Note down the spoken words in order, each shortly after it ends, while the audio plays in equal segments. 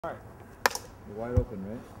All right. You're wide open,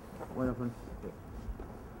 right? Wide open. Okay.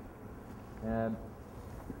 And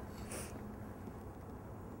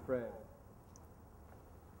Fred.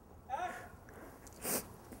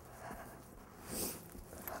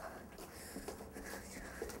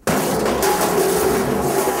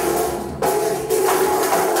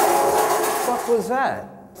 What was that?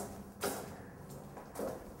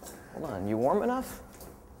 Hold on, you warm enough?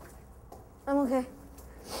 I'm okay.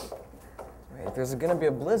 Wait, there's gonna be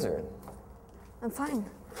a blizzard. I'm fine.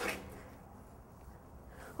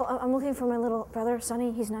 Well, I'm looking for my little brother,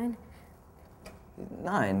 Sonny. He's 9.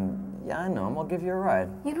 9? Yeah, I know him. I'll give you a ride.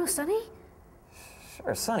 You know Sonny?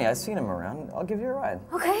 Sure, Sonny. I've seen him around. I'll give you a ride.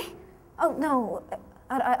 Okay. Oh, no.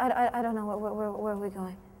 I don't know. Where are we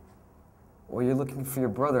going? Well, you're looking for your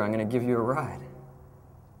brother. I'm gonna give you a ride.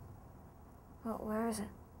 Well, where is it?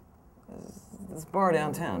 This bar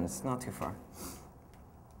downtown. It's not too far.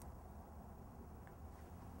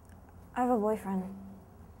 I have a boyfriend.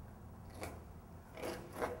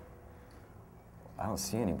 I don't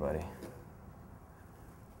see anybody.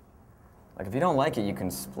 Like, if you don't like it, you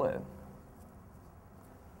can split.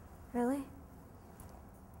 Really?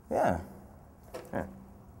 Yeah. Here.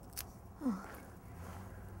 Oh.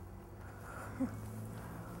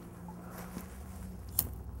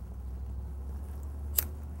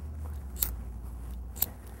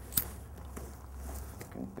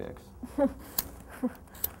 Fucking dicks.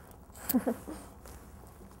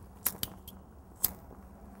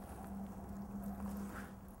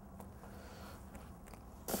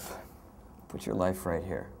 Put your life right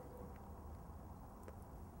here.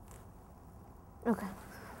 Okay.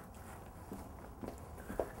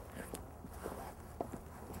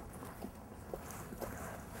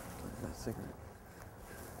 A cigarette.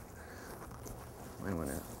 Mine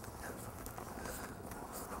went out.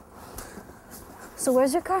 So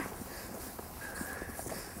where's your car?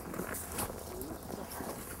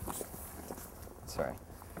 Sorry.